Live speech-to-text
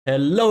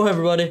Hello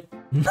everybody,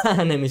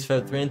 my name is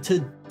Febtri and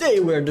today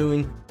we're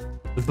doing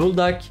the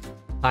Buldak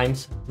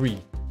times 3.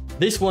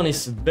 This one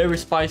is very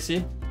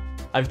spicy.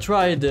 I've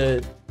tried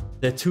the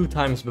 2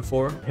 times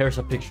before. Here's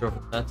a picture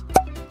of that.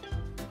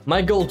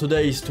 My goal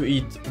today is to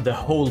eat the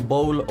whole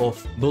bowl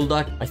of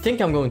Buldak. I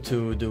think I'm going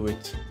to do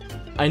it.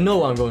 I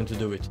know I'm going to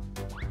do it.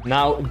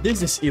 Now,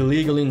 this is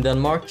illegal in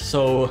Denmark,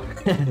 so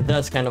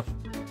that's kind of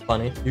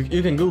funny.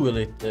 You can Google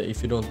it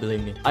if you don't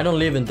believe me. I don't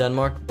live in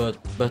Denmark, but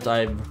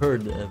I've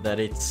heard that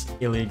it's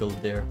illegal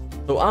there.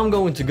 So I'm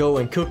going to go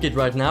and cook it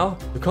right now.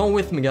 So come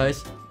with me,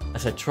 guys,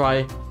 as I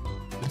try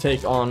to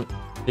take on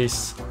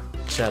this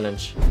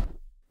challenge.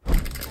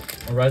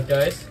 Alright,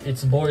 guys,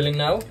 it's boiling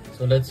now,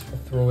 so let's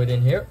throw it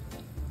in here.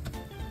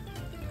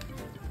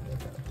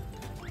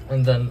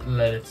 And then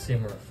let it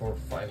simmer for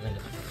 5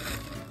 minutes.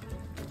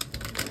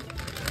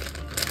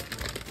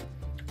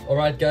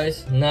 Alright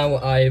guys, now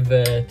I've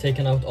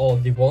taken out all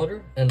the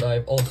water and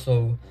I've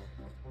also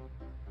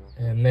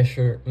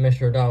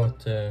measured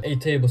out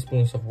 8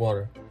 tablespoons of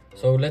water.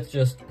 So let's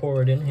just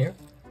pour it in here.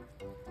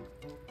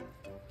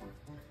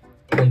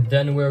 And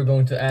then we're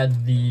going to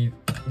add the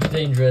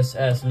dangerous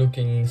ass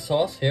looking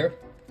sauce here.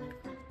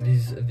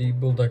 This is the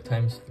Buldak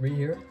times 3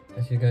 here,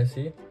 as you guys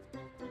see.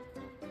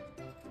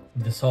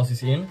 The sauce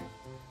is in.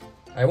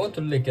 I want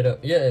to lick it up.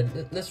 Yeah,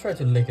 let's try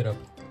to lick it up.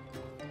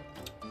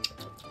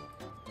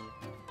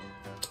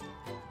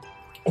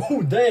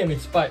 Oh damn,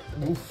 it's spicy.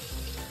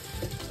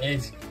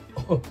 It's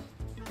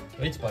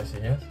spicy,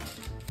 yeah.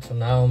 So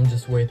now I'm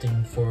just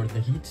waiting for the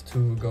heat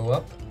to go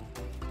up.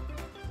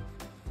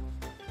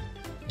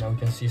 Now we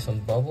can see some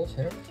bubbles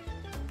here.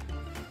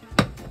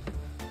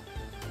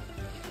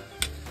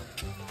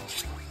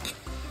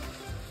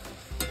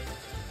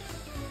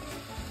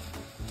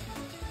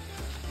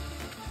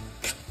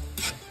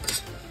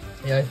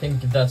 Yeah, I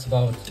think that's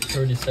about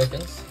 30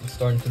 seconds. It's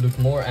starting to look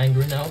more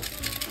angry now.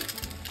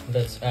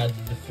 Let's add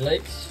the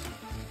flakes.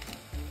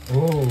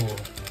 Oh,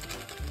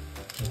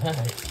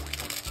 nice.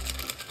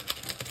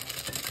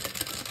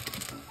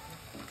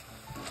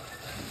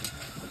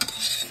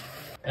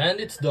 And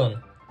it's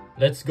done.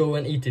 Let's go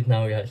and eat it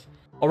now, guys.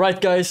 Alright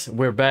guys,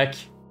 we're back.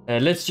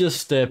 Let's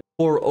just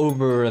pour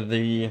over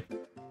the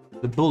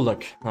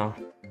Buldak now.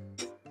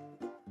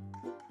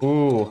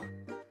 Ooh,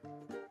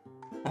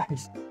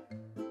 nice.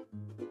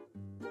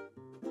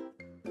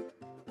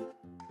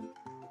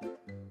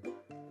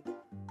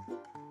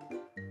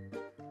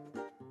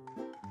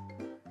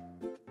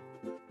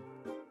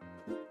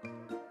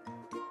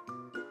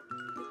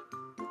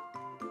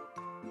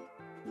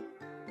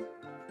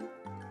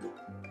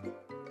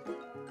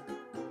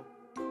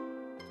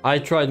 I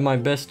tried my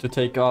best to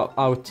take out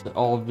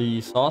all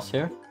the sauce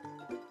here.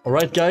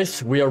 Alright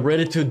guys, we are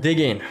ready to dig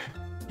in.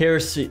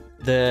 Here's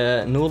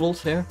the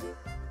noodles here.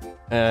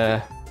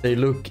 They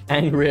look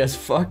angry as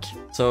fuck.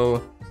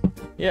 So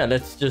yeah,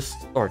 let's just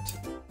start.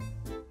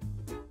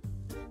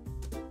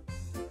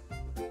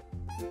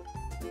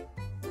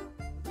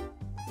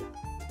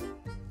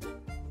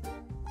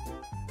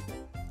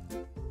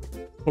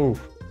 Oh,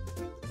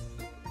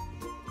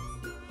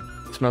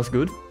 smells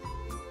good.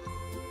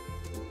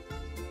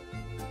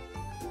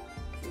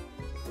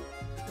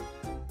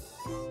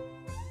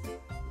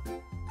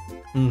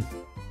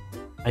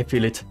 I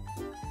feel it.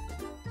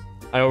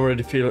 I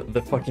already feel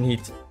the fucking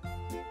heat.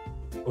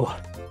 Oh.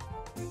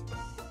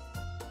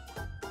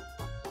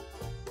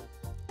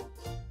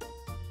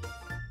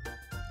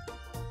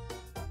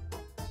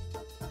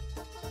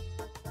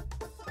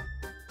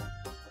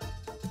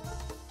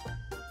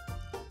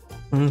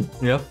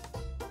 Yeah.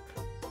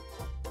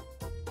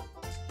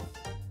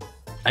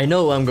 I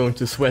know I'm going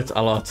to sweat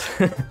a lot.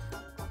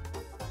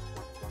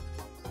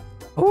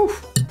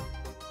 Oof.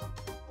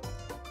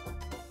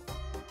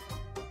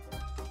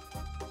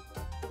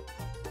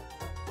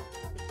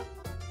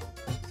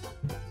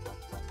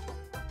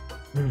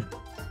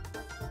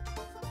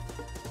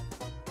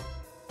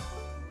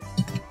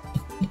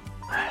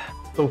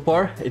 So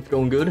far, it's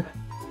going good.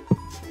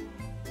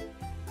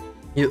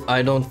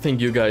 I don't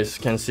think you guys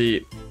can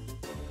see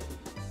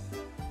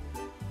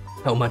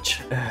how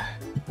much,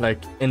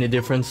 like, any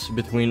difference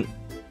between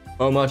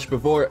how much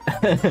before.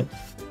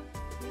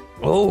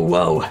 Oh,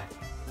 wow.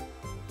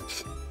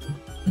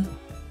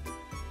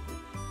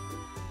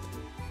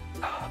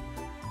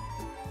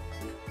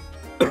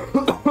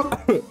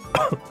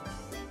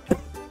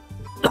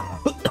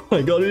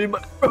 I got it in my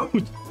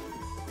throat.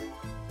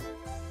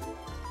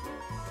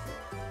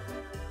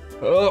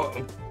 Oh,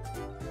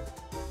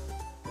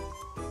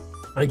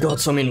 I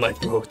got some in my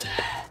throat.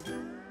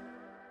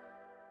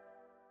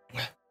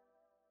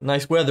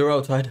 Nice weather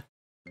outside.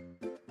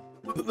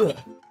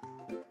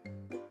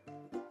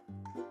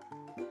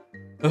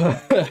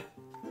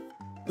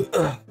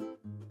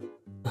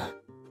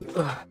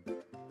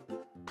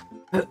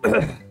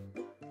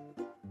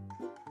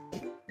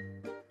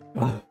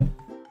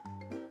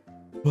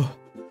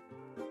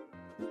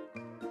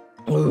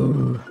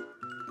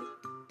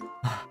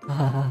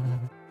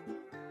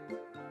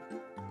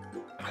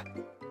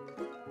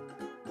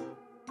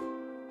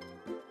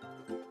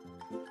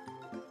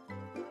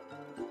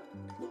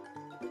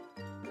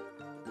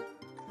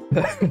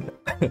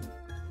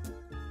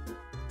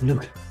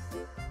 Look.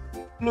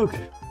 Look.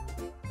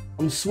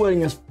 I'm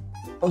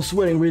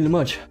sweating really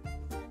much.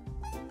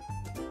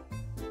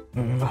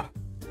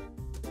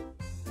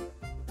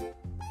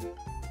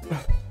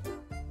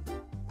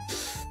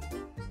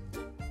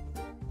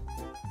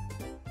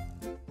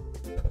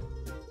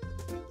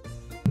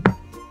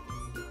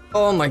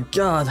 Oh my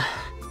god.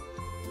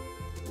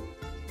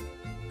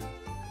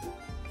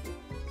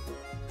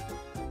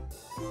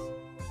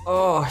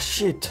 Oh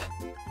shit.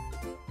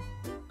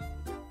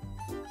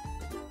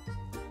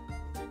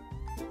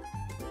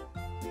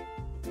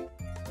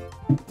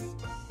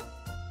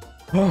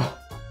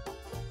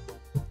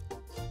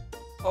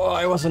 Oh,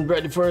 I wasn't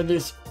ready for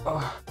this.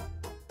 Oh.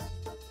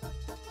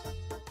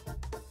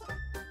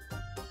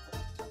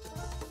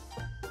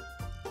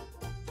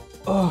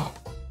 Oh.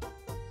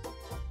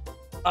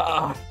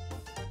 Ah.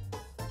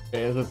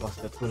 Jag hoppas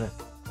jag tror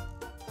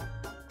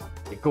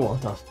det går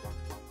inte alltså.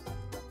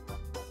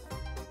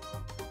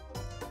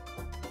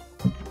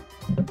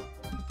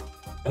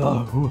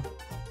 Oh.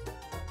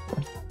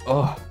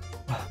 Oh.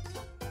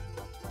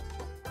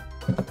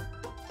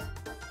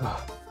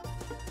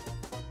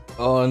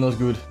 Oh, not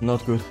good,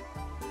 not good.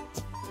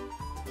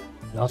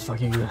 Not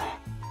fucking good.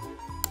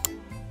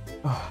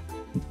 Oh.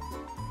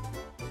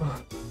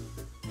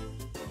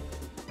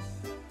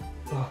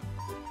 Oh.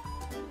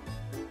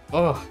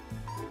 Oh.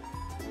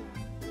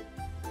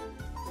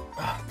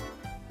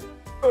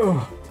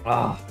 Oh.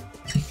 Ah.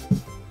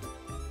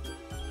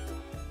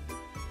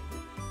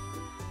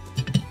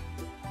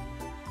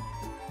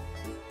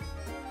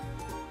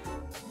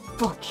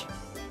 Fuck.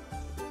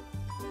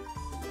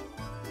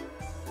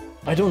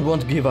 I don't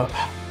want to give up.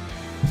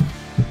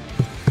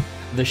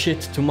 The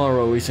shit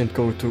tomorrow isn't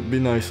going to be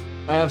nice.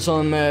 I have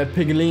some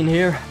pigeline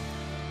here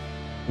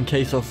in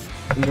case of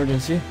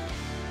emergency.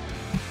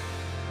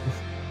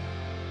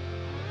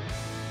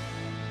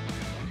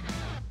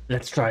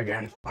 Let's try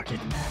again. Fuck it.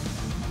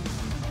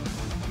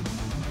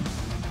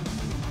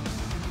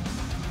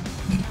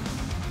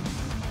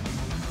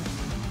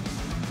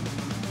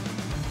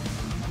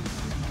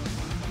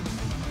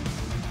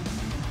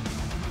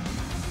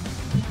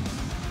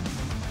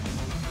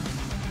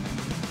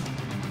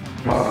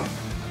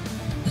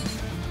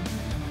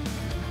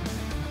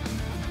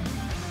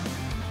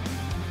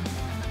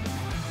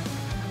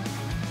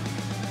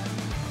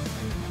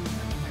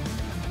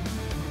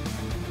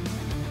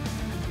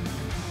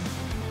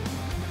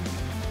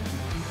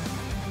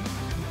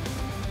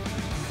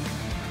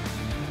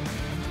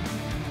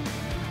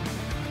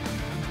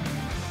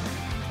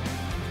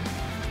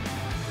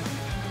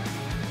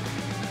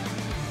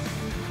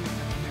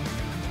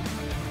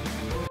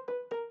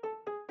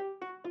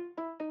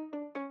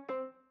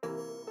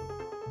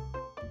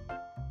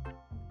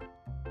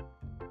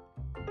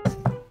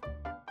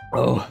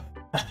 Oh.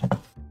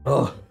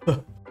 Oh.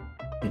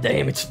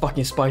 Damn, it's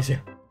fucking spicy.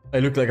 I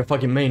look like a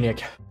fucking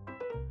maniac.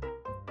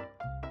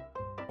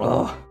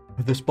 Oh,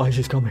 the spice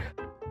is coming.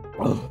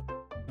 Oh.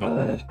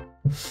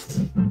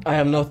 I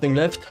have nothing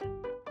left.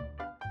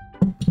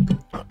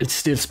 It's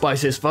still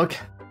spicy as fuck.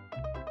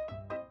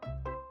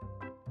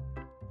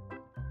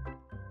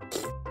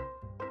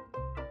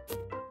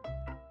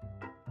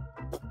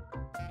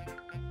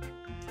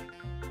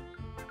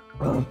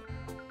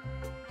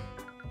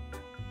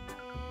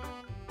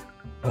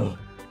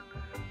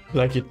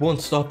 Like it won't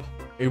stop.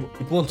 It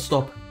won't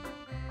stop.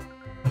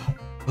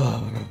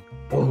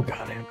 Oh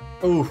goddamn.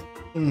 Oh,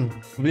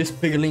 this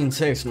pigeline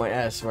saves my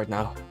ass right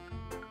now.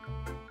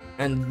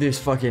 And this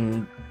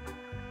fucking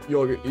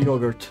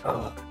yogurt.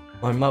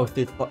 My mouth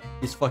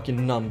is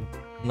fucking numb.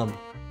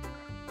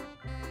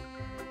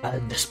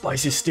 And the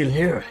spice is still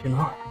here, you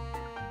know.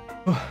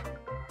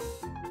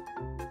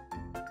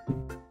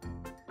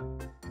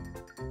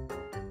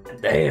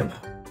 Damn.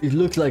 It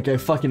looks like I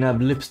fucking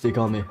have lipstick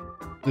on me.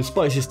 The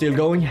spice is still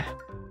going.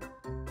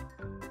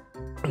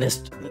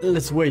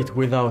 Let's wait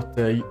without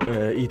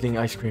eating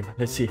ice cream.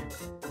 Let's see.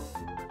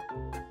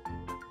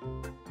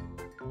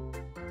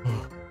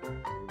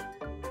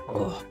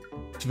 Oh,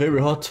 it's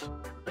very hot.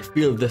 I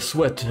feel the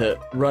sweat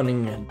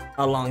running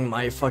along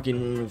my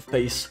fucking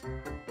face.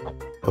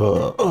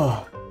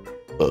 The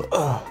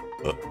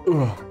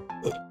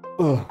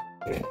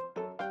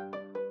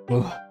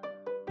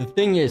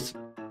thing is,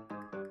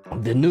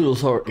 the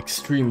noodles are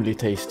extremely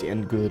tasty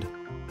and good.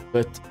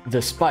 But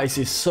the spice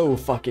is so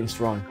fucking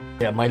strong.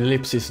 Yeah, my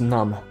lips is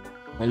numb.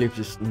 My lips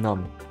is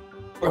numb.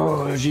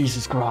 Oh,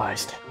 Jesus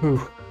Christ.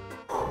 Whew.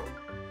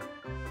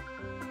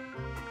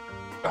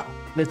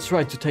 Let's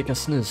try to take a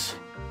snooze.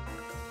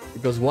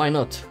 Because why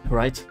not,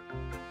 right?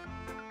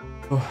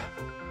 Oh.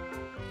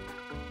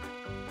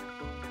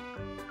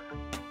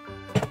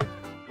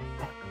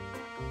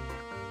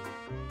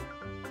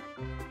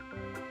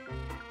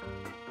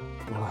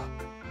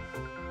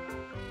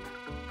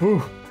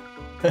 Whew.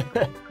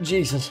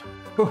 Jesus.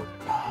 Whew.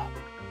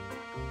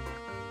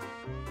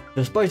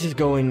 The spice is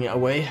going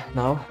away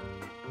now.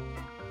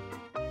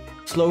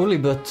 Slowly,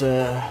 but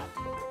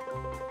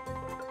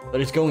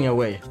it's going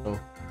away, so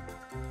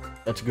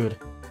that's good.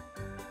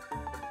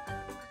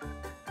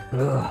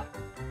 Ugh.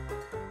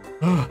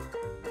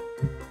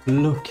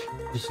 Look,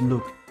 just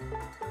look.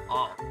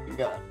 Oh my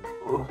god.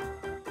 Oh.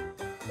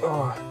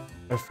 Oh,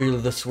 I feel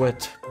the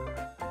sweat.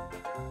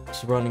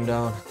 It's running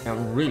down.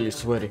 I'm really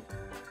sweaty.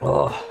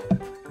 Oh.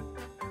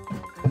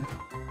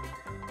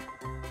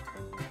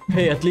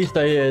 Hey, at least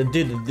I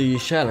did the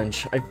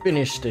challenge. I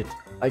finished it.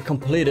 I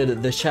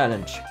completed the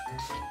challenge.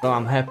 So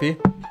I'm happy.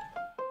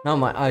 Now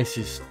my eyes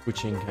is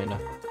twitching kinda.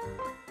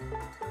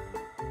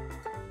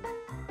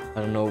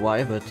 I don't know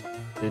why, but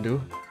they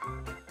do.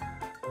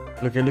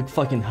 Look, I look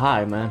fucking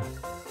high, man.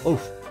 Oh.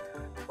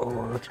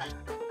 Oh, okay.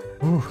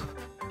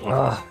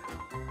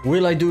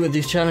 Will I do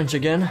this challenge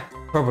again?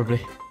 Probably.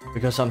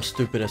 Because I'm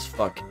stupid as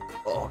fuck.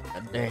 Oh,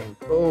 god dang.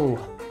 Oh.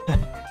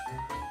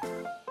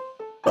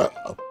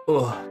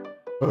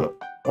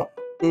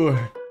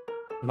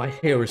 My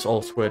hair is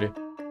all sweaty.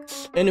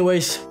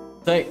 Anyways,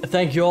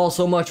 thank you all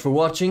so much for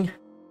watching.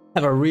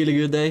 Have a really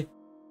good day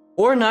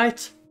or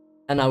night,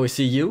 and I will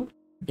see you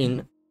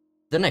in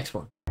the next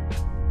one.